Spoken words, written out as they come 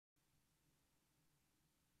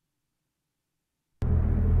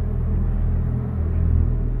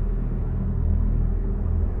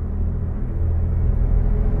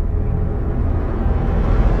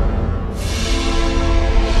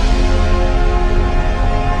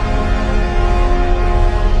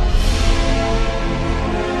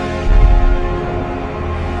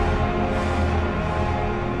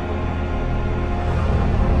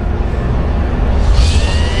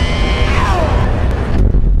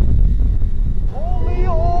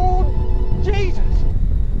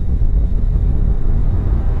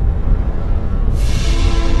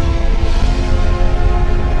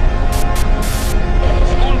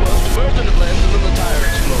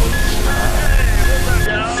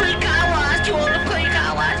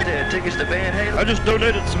I just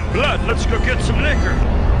donated some blood. Let's go get some liquor.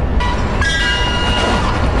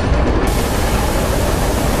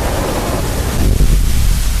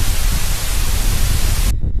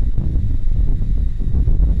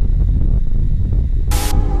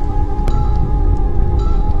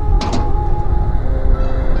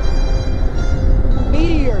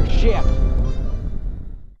 Meteor ship.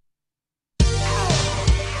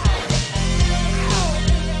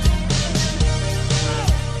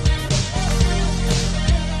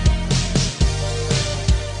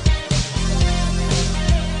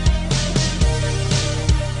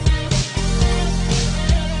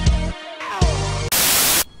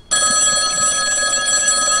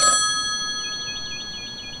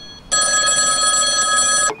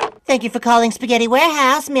 Thank you for calling Spaghetti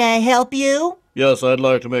Warehouse. May I help you? Yes, I'd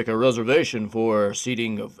like to make a reservation for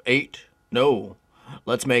seating of 8. No,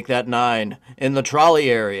 let's make that 9 in the trolley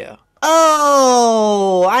area.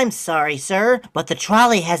 Oh, I'm sorry, sir, but the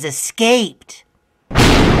trolley has escaped. Oh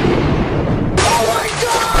my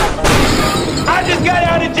God! I just got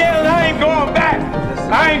out of jail and I ain't going back.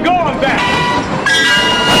 I ain't going back.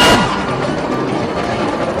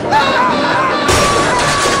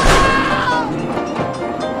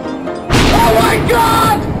 Oh my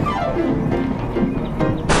God!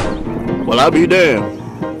 Well, I'll be damned.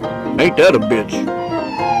 Ain't that a bitch?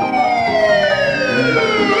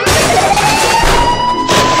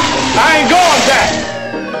 I ain't going back.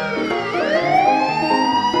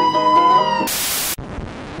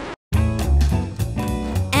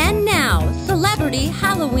 And now, Celebrity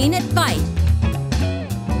Halloween Advice.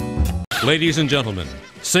 Ladies and gentlemen,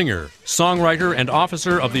 singer, songwriter, and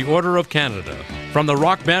officer of the Order of Canada, from the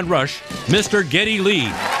rock band Rush, Mr. Geddy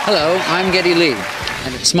Lee. Hello, I'm Geddy Lee,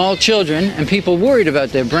 and small children and people worried about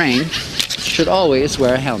their brain should always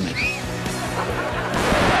wear a helmet.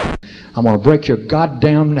 I'm gonna break your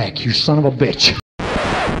goddamn neck, you son of a bitch.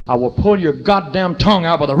 I will pull your goddamn tongue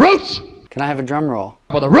out by the roots! Can I have a drum roll?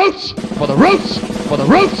 For the roots! For the roots! For the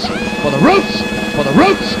roots! For the roots! For the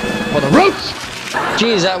roots! For the roots!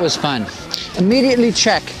 Geez, that was fun. Immediately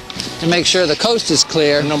check to make sure the coast is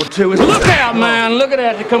clear. Number 2 is look out, man! Look at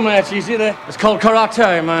that, they're coming at you. You see that? It's called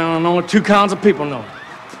karate, man, and only 2 kinds of people know it.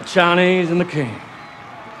 The Chinese and the king.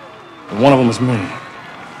 And one of them is me.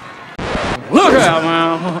 Look out,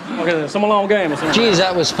 man! Look at this, some long game or something. Geez,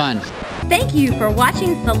 that was fun. Thank you for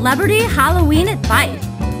watching Celebrity Halloween Advice.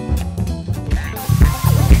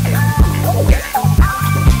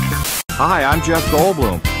 Hi, I'm Jeff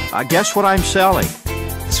Goldblum. Guess what I'm selling?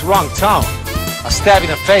 It's wrong tone. I'll stab you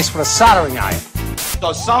in the face with a soldering iron.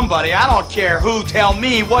 So somebody, I don't care who, tell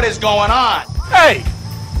me what is going on. Hey!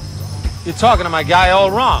 You're talking to my guy all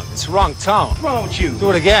wrong. It's wrong tone. What's wrong with you? Do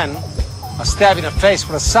it again. I'll stab you in the face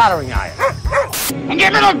with a soldering iron. And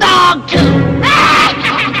your little dog, too!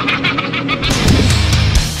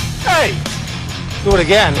 Hey! Do it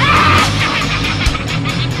again.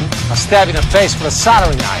 I'll stab you in the face with a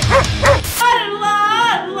soldering iron.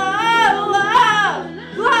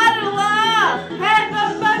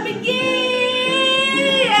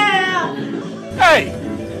 Hey!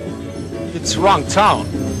 It's wrong tone.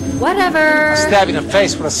 Whatever. I'll stab you in the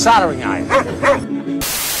face with a soldering iron.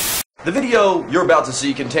 The video you're about to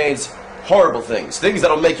see contains horrible things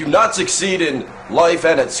that'll make you not succeed in life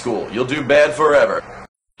and at school. You'll do bad forever.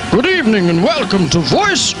 Good evening and welcome to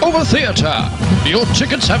Voice Over Theater. Your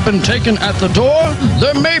tickets have been taken at the door.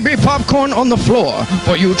 There may be popcorn on the floor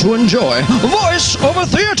for you to enjoy. Voice Over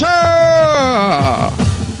Theater!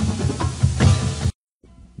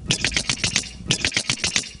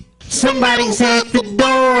 Somebody's at the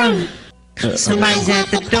door. Somebody's at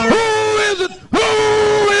the door. Who is it? Who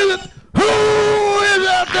is it? Who is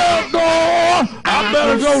at the door? I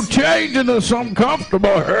better go change into some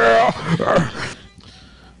comfortable hair.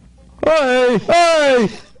 Hey, hey!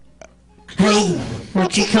 Hey,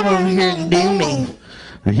 won't you come over here and do me?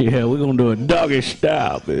 Yeah, we're gonna do a doggy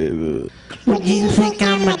style, baby. Would you think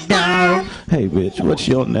I'm a dog? Hey, bitch, what's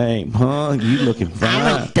your name, huh? You looking fine.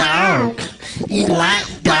 I'm a dog. You like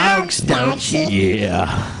dogs, don't you?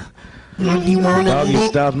 Yeah. Well, you wanna Doggy lick?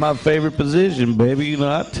 style's my favorite position, baby. You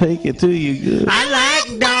know, I take it to you good. I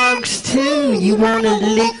like dogs too. You wanna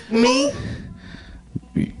lick me?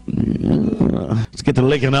 Let's get the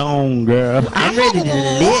licking on, girl. I'm ready to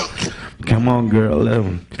lick. Come on, girl. Let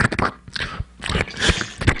 'em.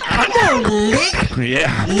 I'm gonna lick.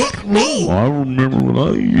 Yeah. Lick me. I remember when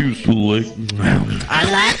I used to lick. I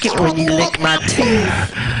like it when you lick my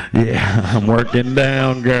teeth. Yeah, I'm working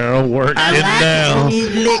down, girl. Working I like down. it when you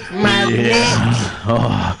lick my neck.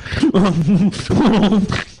 Oh.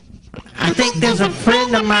 I think there's a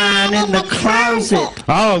friend of mine in the closet.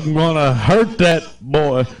 I'm gonna hurt that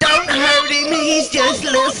boy. Don't hurt him. He's just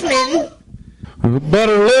listening.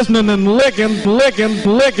 Better listening than licking.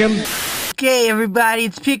 Okay, everybody,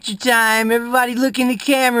 it's picture time. Everybody look in the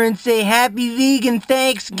camera and say Happy Vegan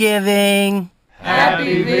Thanksgiving.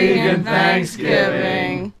 Happy Vegan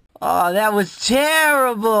Thanksgiving. Oh, that was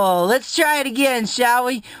terrible. Let's try it again, shall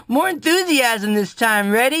we? More enthusiasm this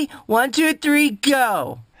time. Ready? 1, 2, 3,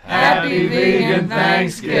 go. Happy Vegan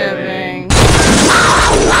Thanksgiving.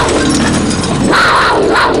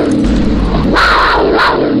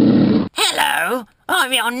 Hello,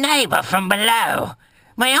 I'm your neighbor from below.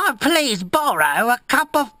 May I please borrow a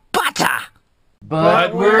cup of butter?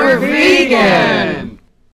 But we're vegan!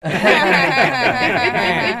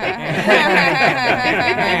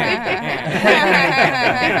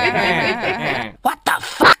 What the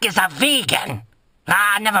fuck is a vegan?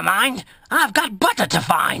 Ah, never mind. I've got butter to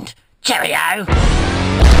find. Cheerio.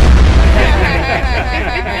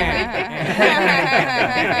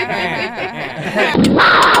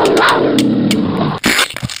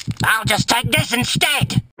 I'll just take this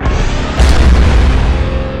instead.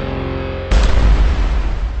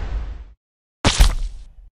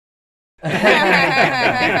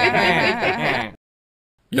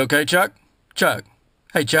 You okay, Chuck? Chuck.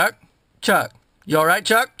 Hey, Chuck. Chuck. You alright,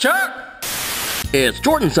 Chuck? Chuck! It's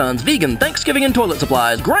Jordan Sons Vegan Thanksgiving and Toilet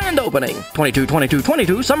Supplies grand opening.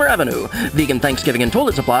 222222 Summer Avenue. Vegan Thanksgiving and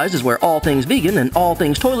Toilet Supplies is where all things vegan and all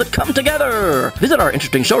things toilet come together. Visit our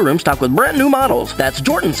interesting showroom stocked with brand new models. That's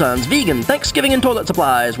Jordan Sons Vegan Thanksgiving and Toilet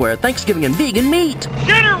Supplies, where Thanksgiving and vegan meet.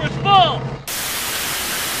 Dinner was full!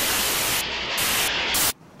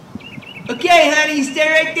 Okay, honey, stay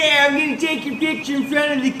right there. I'm gonna take your picture in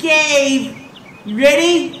front of the cave. You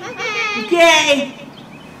ready? Okay.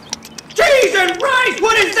 Jesus Christ,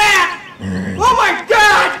 what is that? Oh my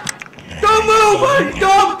God! Don't move!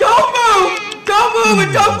 Don't move! Don't move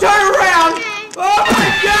and don't turn around! Oh my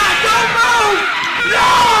God, don't move!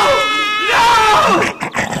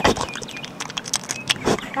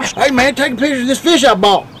 No! Hey man, take a picture of this fish I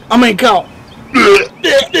bought. Caught.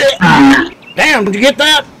 Damn, did you get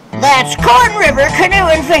that? That's Corn River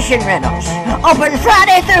Canoe and Fishing Rentals. Open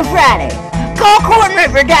Friday through Friday. Call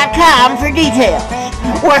cornriver.com for details.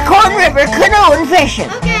 We're Corn River Canoe and Fishing.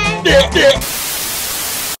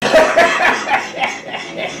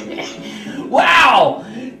 Wow!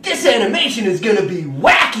 This animation is gonna be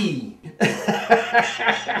wacky!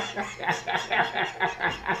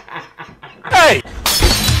 Hey!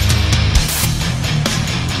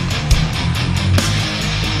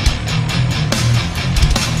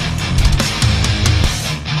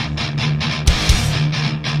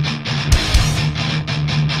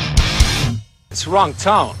 It's wrong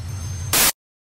tone.